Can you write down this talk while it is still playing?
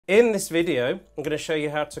In this video, I'm going to show you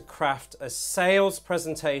how to craft a sales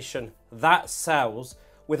presentation that sells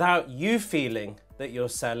without you feeling that you're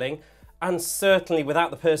selling, and certainly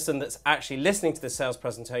without the person that's actually listening to the sales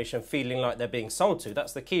presentation feeling like they're being sold to.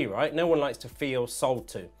 That's the key, right? No one likes to feel sold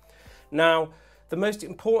to. Now, the most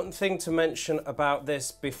important thing to mention about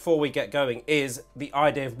this before we get going is the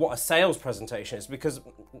idea of what a sales presentation is, because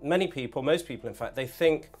many people, most people in fact, they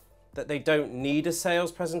think that they don't need a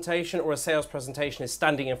sales presentation, or a sales presentation is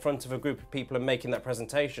standing in front of a group of people and making that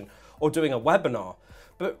presentation, or doing a webinar.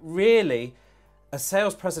 But really, a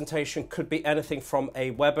sales presentation could be anything from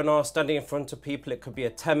a webinar, standing in front of people. It could be a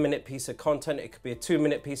 10-minute piece of content. It could be a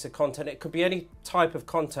 2-minute piece of content. It could be any type of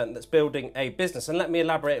content that's building a business. And let me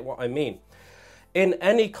elaborate what I mean. In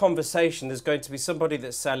any conversation, there's going to be somebody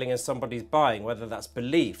that's selling and somebody's buying, whether that's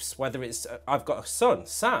beliefs, whether it's, I've got a son,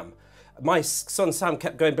 Sam. My son Sam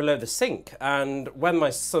kept going below the sink, and when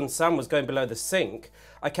my son Sam was going below the sink,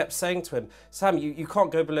 I kept saying to him, Sam, you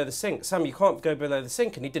can't go below the sink. Sam, you can't go below the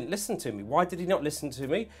sink. And he didn't listen to me. Why did he not listen to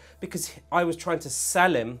me? Because I was trying to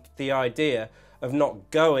sell him the idea of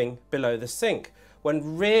not going below the sink,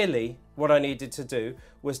 when really what I needed to do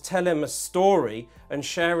was tell him a story and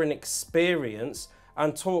share an experience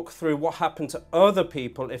and talk through what happened to other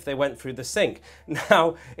people if they went through the sink.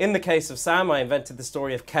 Now, in the case of Sam, I invented the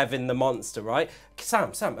story of Kevin the Monster, right?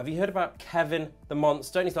 Sam, have you heard about Kevin the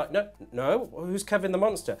Monster? And he's like, no, who's Kevin the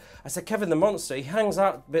Monster? I said, Kevin the Monster, he hangs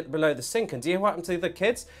out a bit below the sink, and do you know what happened to the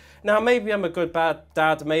kids? Now, maybe I'm a good bad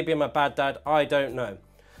dad, maybe I'm a bad dad, I don't know.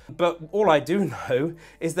 But all I do know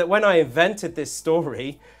is that when I invented this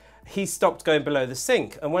story, he stopped going below the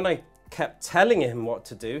sink. And when I kept telling him what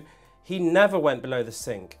to do, he never went below the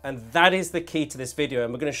sink. And that is the key to this video.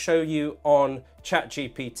 And we're going to show you on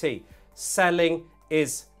ChatGPT. Selling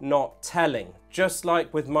is not telling. Just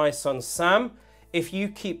like with my son Sam, if you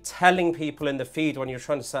keep telling people in the feed when you're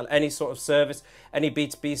trying to sell any sort of service, any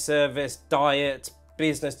B2B service, diet,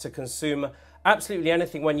 business to consumer, absolutely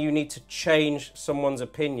anything, when you need to change someone's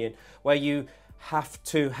opinion, where you have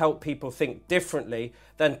to help people think differently,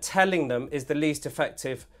 then telling them is the least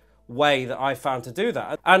effective way that I found to do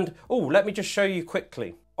that. And let me just show you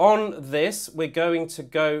quickly. On this, we're going to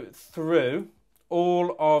go through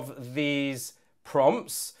all of these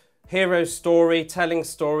prompts. Hero story, telling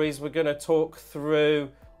stories. We're going to talk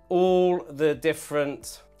through all the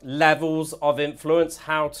different levels of influence,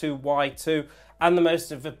 how to, why to, and the most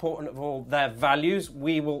important of all, their values.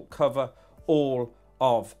 We will cover all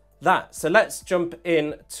of that. So let's jump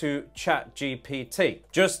into ChatGPT.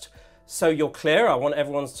 Just so you're clear, I want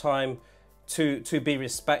everyone's time to be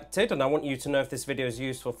respected, and I want you to know if this video is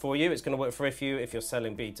useful for you. It's going to work for if you're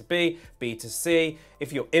selling B2B, B2C,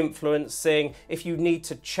 if you're influencing, if you need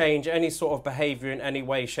to change any sort of behavior in any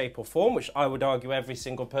way, shape or form, which I would argue every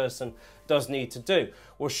single person does need to do.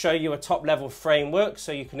 We'll show you a top level framework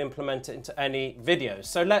so you can implement it into any videos.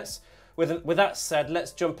 So with that said,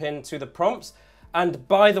 let's jump into the prompts. And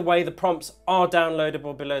by the way, the prompts are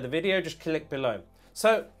downloadable below the video. Just click below.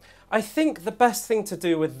 So I think the best thing to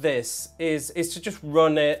do with this is to just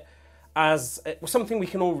run it as something we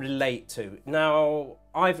can all relate to. Now,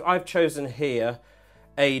 I've chosen here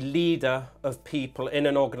a leader of people in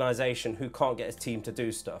an organization who can't get his team to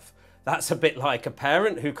do stuff. That's a bit like a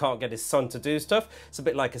parent who can't get his son to do stuff. It's a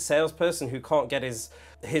bit like a salesperson who can't get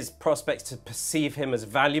his prospects to perceive him as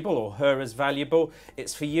valuable or her as valuable.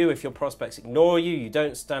 It's for you if your prospects ignore you, you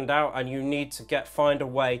don't stand out, and you need to find a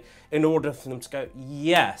way in order for them to go,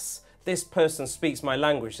 yes, this person speaks my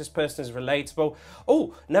language, this person is relatable.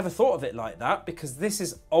 Oh, never thought of it like that, because this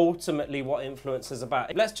is ultimately what influence is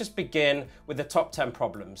about. Let's just begin with the top 10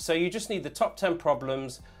 problems. So you just need the top 10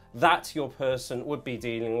 problems that your person would be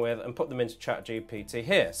dealing with and put them into ChatGPT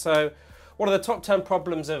here. So what are the top 10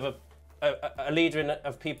 problems of a leader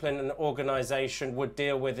of people in an organization would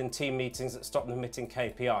deal with in team meetings that stop them hitting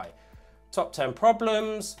KPI? Top 10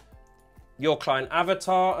 problems, your client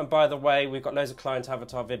avatar, and by the way, we've got loads of client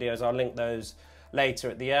avatar videos, I'll link those later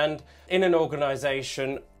at the end, in an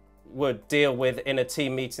organization would deal with in a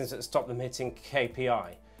team meetings that stop them hitting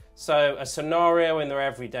KPI. So a scenario in their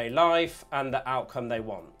everyday life and the outcome they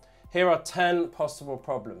want. Here are 10 possible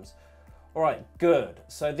problems. All right, good.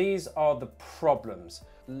 So these are the problems.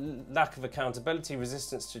 Lack of accountability,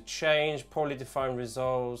 resistance to change, poorly defined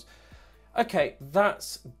results. Okay,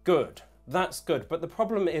 that's good. That's good. But the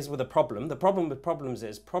problem is with a problem. The problem with problems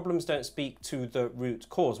is problems don't speak to the root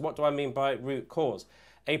cause. What do I mean by root cause?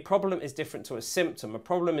 A problem is different to a symptom. A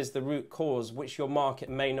problem is the root cause which your market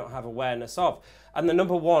may not have awareness of. And the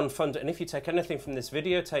number one and if you take anything from this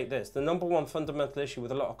video, take this. The number one fundamental issue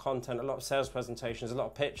with a lot of content, a lot of sales presentations, a lot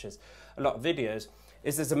of pitches, a lot of videos,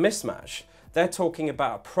 is there's a mismatch. they're talking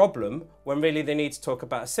about a problem when really they need to talk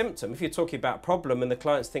about a symptom. If you're talking about a problem and the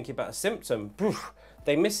client's thinking about a symptom,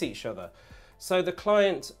 they miss each other. So the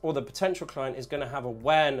client or the potential client is going to have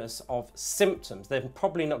awareness of symptoms. They're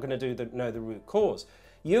probably not going to know the root cause.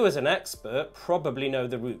 You as an expert probably know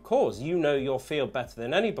the root cause. You know your field better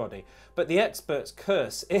than anybody. But the expert's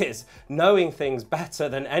curse is knowing things better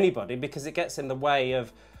than anybody, because it gets in the way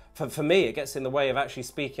of, for me, it gets in the way of actually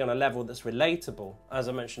speaking on a level that's relatable, as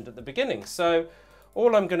I mentioned at the beginning. So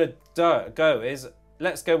all I'm going to go is,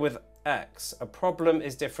 let's go with X. A problem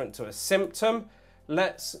is different to a symptom.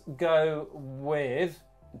 Let's go with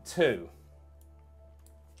 2.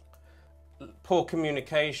 Poor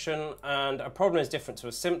communication, and a problem is different to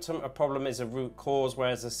a symptom. A problem is a root cause,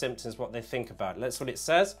 whereas a symptom is what they think about. That's what it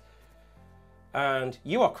says. And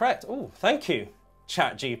you are correct. Oh, thank you,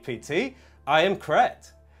 ChatGPT. I am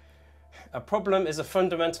correct. A problem is a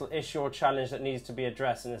fundamental issue or challenge that needs to be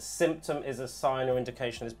addressed, and a symptom is a sign or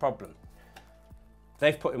indication of this problem.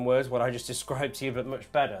 They've put in words what I just described to you, but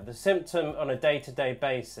much better. The symptom on a day-to-day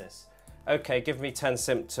basis. Okay, give me 10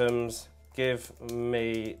 symptoms. Give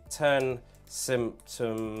me 10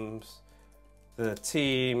 symptoms the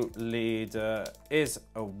team leader is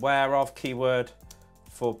aware of. Keyword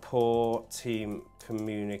for poor team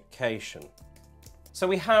communication. So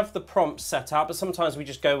we have the prompt set up, but sometimes we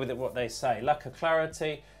just go with it what they say. Lack of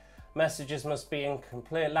clarity, messages must be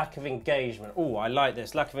incomplete, lack of engagement. Oh, I like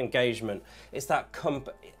this, lack of engagement. It's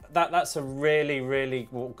that's a really, really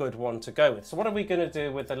good one to go with. So what are we going to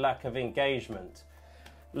do with the lack of engagement?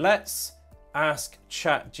 Let's ask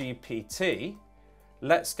ChatGPT.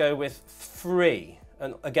 Let's go with 3.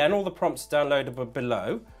 And again, all the prompts are downloadable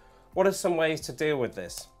below. What are some ways to deal with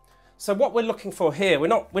this? So what we're looking for here, we're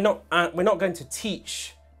not going to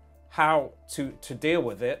teach how to deal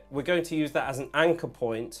with it. We're going to use that as an anchor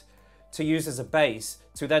point to use as a base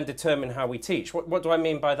to then determine how we teach. What do I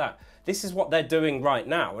mean by that? This is what they're doing right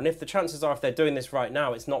now. And if the chances are, if they're doing this right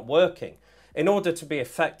now, it's not working. In order to be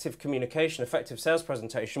effective communication, effective sales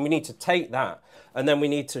presentation, we need to take that and then we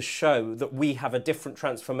need to show that we have a different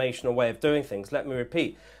transformational way of doing things. Let me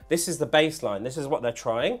repeat, this is the baseline, this is what they're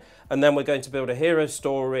trying, and then we're going to build a hero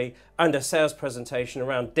story and a sales presentation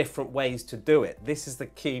around different ways to do it. This is the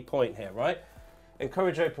key point here, right?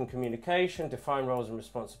 Encourage open communication, define roles and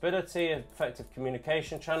responsibility, effective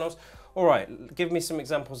communication channels. All right, give me some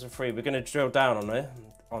examples of 3. We're going to drill down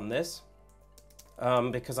on this.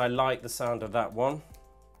 Because I like the sound of that one.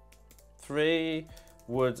 3,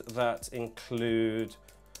 would that include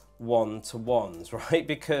one-to-ones, right?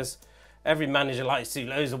 Because every manager likes to do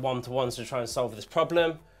loads of one-to-ones to try and solve this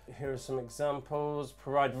problem. Here are some examples.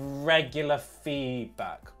 Provide regular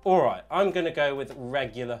feedback. All right, I'm going to go with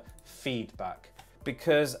regular feedback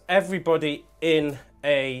because everybody in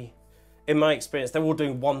my experience, they're all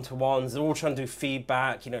doing one-to-ones, they're all trying to do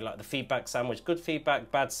feedback, you know, like the feedback sandwich, good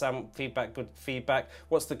feedback, bad feedback, good feedback.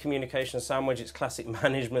 What's the communication sandwich? It's classic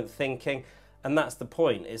management thinking. And that's the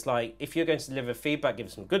point. It's like, if you're going to deliver feedback, give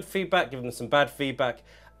them some good feedback, give them some bad feedback,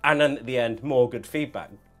 and then at the end, more good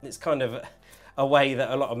feedback. It's kind of a way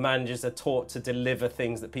that a lot of managers are taught to deliver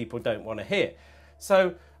things that people don't want to hear.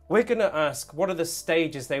 So we're going to ask, what are the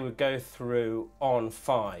stages they would go through on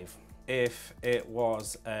 5? If it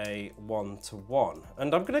was a one-to-one.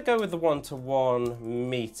 And I'm going to go with the one-to-one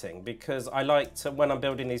meeting because I like to, when I'm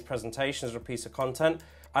building these presentations or a piece of content,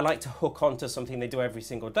 I like to hook onto something they do every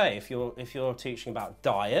single day. If you're teaching about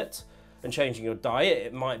diet and changing your diet,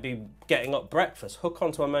 it might be getting up breakfast, hook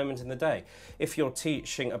onto a moment in the day. If you're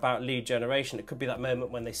teaching about lead generation, it could be that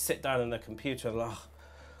moment when they sit down on their computer and like, oh,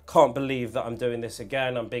 can't believe that I'm doing this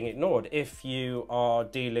again, I'm being ignored. If you are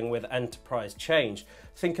dealing with enterprise change,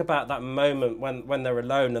 think about that moment when they're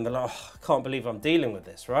alone and they're like, oh, I can't believe I'm dealing with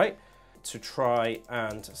this, right? To try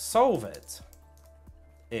and solve it.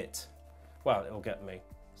 Well, it'll get me.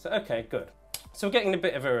 So, okay, good. So we're getting a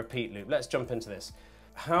bit of a repeat loop. Let's jump into this.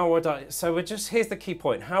 How would I, so here's the key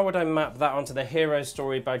point. How would I map that onto the hero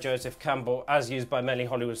story by Joseph Campbell as used by many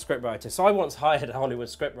Hollywood scriptwriters? So I once hired a Hollywood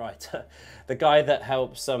scriptwriter, the guy that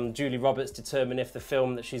helps Julie Roberts determine if the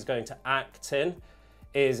film that she's going to act in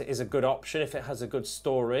is a good option, if it has a good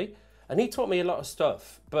story. And he taught me a lot of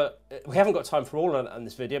stuff, but we haven't got time for all of that in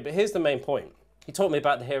this video, but here's the main point. He taught me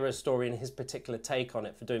about the hero story and his particular take on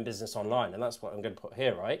it for doing business online, and that's what I'm going to put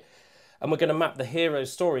here, right? And we're going to map the hero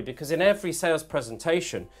story because in every sales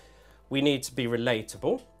presentation, we need to be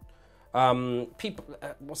relatable.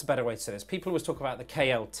 What's a better way to say this? People always talk about the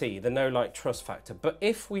KLT, the know, like, trust factor. But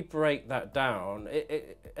if we break that down,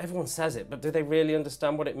 everyone says it, but do they really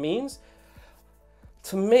understand what it means?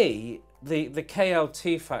 To me, the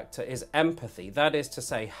KLT factor is empathy. That is to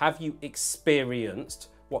say, have you experienced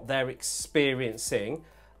what they're experiencing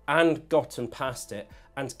and gotten past it?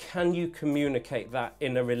 And can you communicate that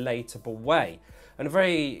in a relatable way? And a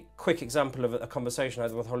very quick example of a conversation I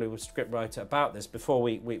had with a Hollywood scriptwriter about this before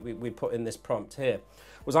we put in this prompt here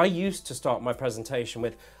was I used to start my presentation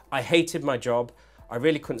with, I hated my job, I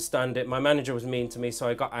really couldn't stand it, my manager was mean to me, so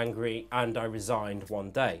I got angry and I resigned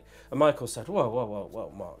one day. And Michael said,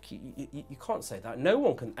 whoa, Mark, you can't say that. No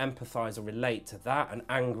one can empathise or relate to that, an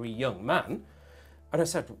angry young man. And I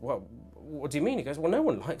said, well, what do you mean? He goes, well, no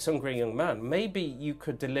one likes angry young man. Maybe you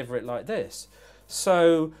could deliver it like this.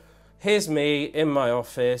 So here's me in my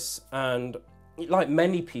office, and like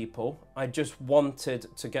many people, I just wanted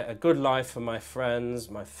to get a good life for my friends,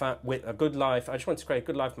 with a good life. I just wanted to create a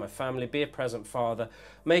good life for my family, be a present father,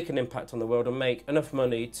 make an impact on the world, and make enough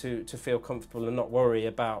money to feel comfortable and not worry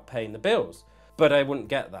about paying the bills. But I wouldn't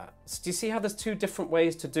get that. So do you see how there's two different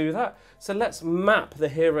ways to do that? So let's map the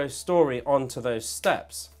hero story onto those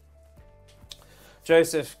steps.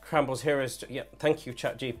 Joseph Campbell's hero story. Yeah, thank you,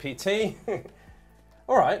 ChatGPT.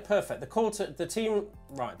 All right, perfect. The call to the team,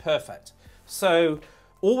 right, perfect. So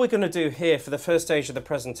all we're going to do here for the first stage of the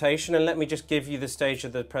presentation, and let me just give you the stage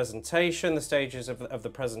of the presentation. The stages of the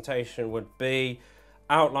presentation would be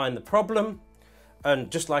outline the problem,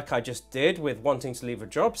 and just like I just did with wanting to leave a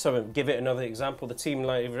job, so give it another example. The team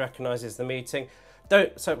leader recognises the meeting.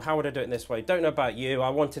 So how would I do it in this way? Don't know about you. I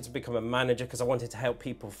wanted to become a manager because I wanted to help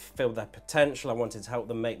people fulfill their potential. I wanted to help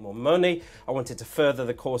them make more money. I wanted to further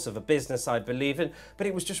the course of a business I believe in. But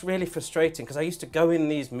it was just really frustrating because I used to go in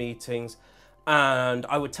these meetings and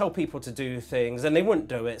I would tell people to do things and they wouldn't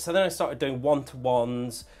do it. So then I started doing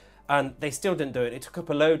one-to-ones and they still didn't do it. It took up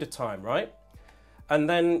a load of time, right? And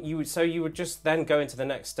then you would just then go into the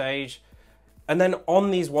next stage. And then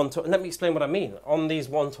on these let me explain what I mean. On these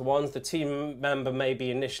one-to-ones, the team member maybe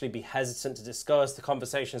initially be hesitant to discuss, the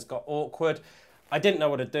conversations got awkward. I didn't know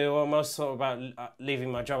what to do. I almost thought about leaving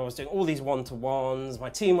my job. I was doing all these one-to-ones. My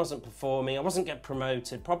team wasn't performing. I wasn't getting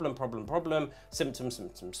promoted. Problem,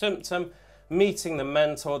 symptom. Meeting the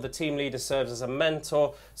mentor, the team leader serves as a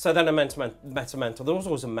mentor. So then I met a mentor. There was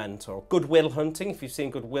always a mentor. Goodwill Hunting, if you've seen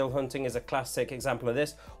Goodwill Hunting, is a classic example of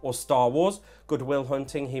this. Or Star Wars, Goodwill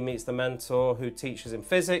Hunting, he meets the mentor who teaches him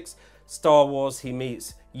physics. Star Wars, he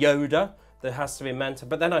meets Yoda. There has to be a mentor.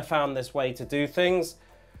 But then I found this way to do things.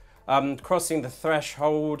 Crossing the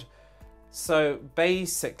threshold. So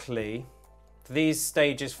basically, these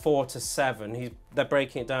stages 4 to 7, they're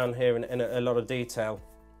breaking it down here in a lot of detail,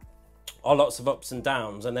 are lots of ups and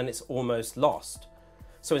downs, and then it's almost lost.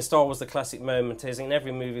 So in Star Wars, the classic moment is, in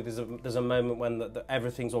every movie there's a moment when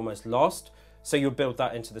everything's almost lost. So you build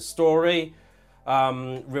that into the story,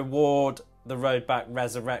 reward, the road back,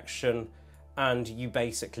 resurrection, and you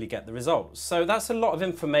basically get the results. So that's a lot of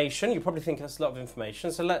information. You probably think that's a lot of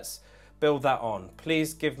information. So let's build that on.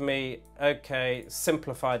 Please give me, okay,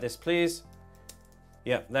 simplify this, please.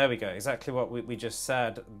 Yeah, there we go. Exactly what we just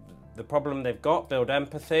said. The problem they've got, build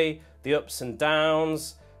empathy, the ups and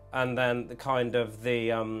downs, and then the kind of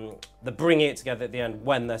the bringing it together at the end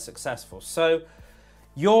when they're successful. So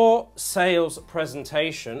your sales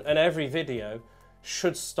presentation and every video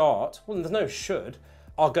should start, well, there's no should,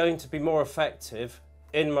 are going to be more effective,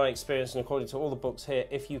 in my experience and according to all the books here,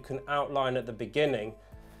 if you can outline at the beginning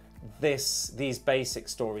these basic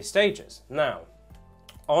story stages. Now,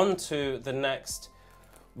 on to the next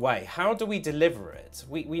way. How do we deliver it?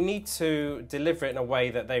 We need to deliver it in a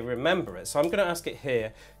way that they remember it. So I'm going to ask it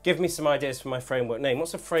here, give me some ideas for my framework name.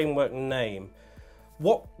 What's a framework name?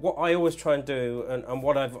 What I always try and do, and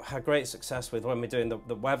what I've had great success with when we're doing the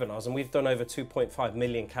webinars, and we've done over 2.5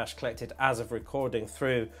 million cash collected as of recording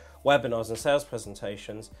through webinars and sales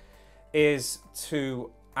presentations, is to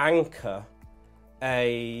anchor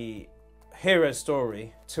a hero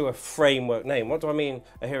story to a framework name. What do I mean,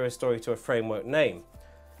 a hero story to a framework name?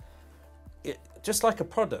 Just like a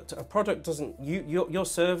product doesn't, your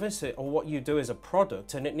service or what you do is a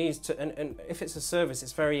product, and it needs to, and if it's a service,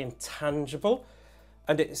 it's very intangible,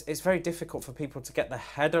 and it's very difficult for people to get their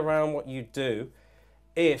head around what you do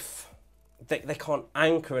if they can't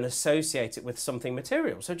anchor and associate it with something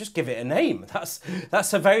material. So just give it a name.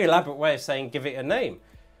 That's a very elaborate way of saying give it a name.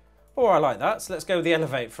 Oh, I like that. So let's go with the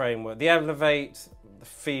Elevate framework. The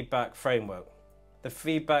feedback framework. The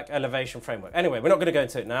feedback elevation framework. Anyway, we're not going to go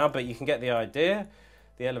into it now, but you can get the idea.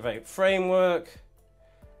 The Elevate framework.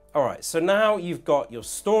 All right, so now you've got your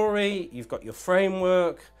story, you've got your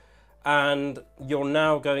framework, and you're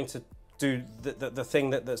now going to do the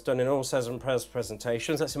thing that's done in all sales and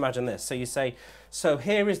presentations. Let's imagine this. So you say, so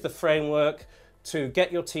here is the framework to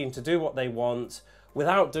get your team to do what they want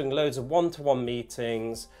without doing loads of one-to-one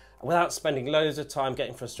meetings, without spending loads of time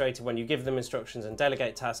getting frustrated when you give them instructions and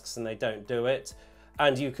delegate tasks and they don't do it.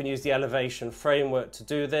 And you can use the elevation framework to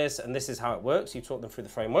do this, and this is how it works. You talk them through the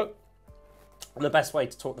framework, and the best way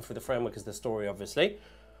to talk them through the framework is the story, obviously.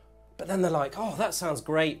 But then they're like, oh, that sounds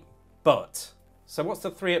great, but... So what's the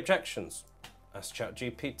 3 objections? Ask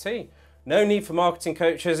ChatGPT. No need for marketing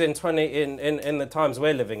coaches in the times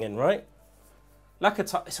we're living in, right? Lack of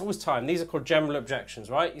time. It's always time. These are called general objections,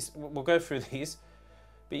 right? We'll go through these.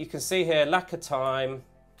 But you can see here, lack of time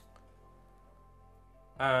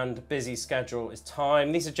and busy schedule is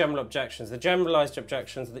time. These are general objections. The generalized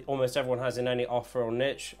objections that almost everyone has in any offer or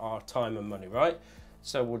niche are time and money, right?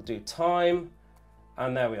 So we'll do time,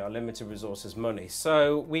 and there we are, limited resources, money.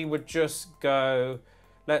 So we would just go,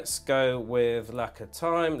 let's go with lack of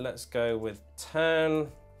time. Let's go with 10.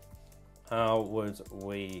 How would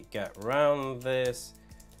we get around this?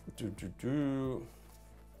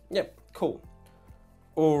 Yep, cool.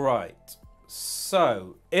 All right.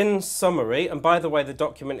 So, in summary, and by the way, the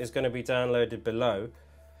document is going to be downloaded below.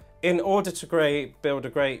 In order to build a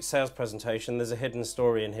great sales presentation, there's a hidden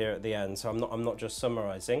story in here at the end, so I'm not just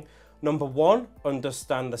summarizing. Number 1,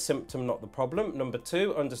 understand the symptom, not the problem. Number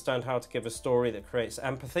 2, understand how to give a story that creates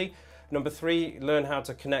empathy. Number 3, learn how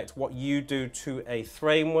to connect what you do to a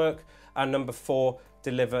framework. And number 4,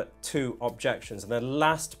 deliver 2 objections. And the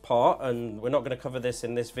last part, and we're not going to cover this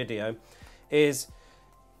in this video, is,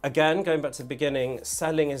 again, going back to the beginning,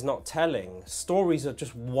 selling is not telling. Stories are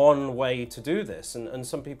just one way to do this, and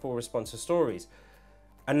some people respond to stories.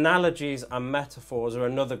 Analogies and metaphors are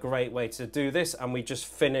another great way to do this, and we just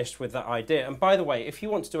finished with that idea. And by the way, if you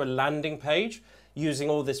want to do a landing page using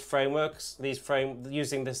all these frameworks,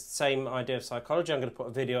 using this same idea of psychology, I'm going to put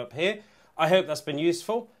a video up here. I hope that's been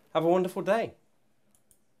useful. Have a wonderful day.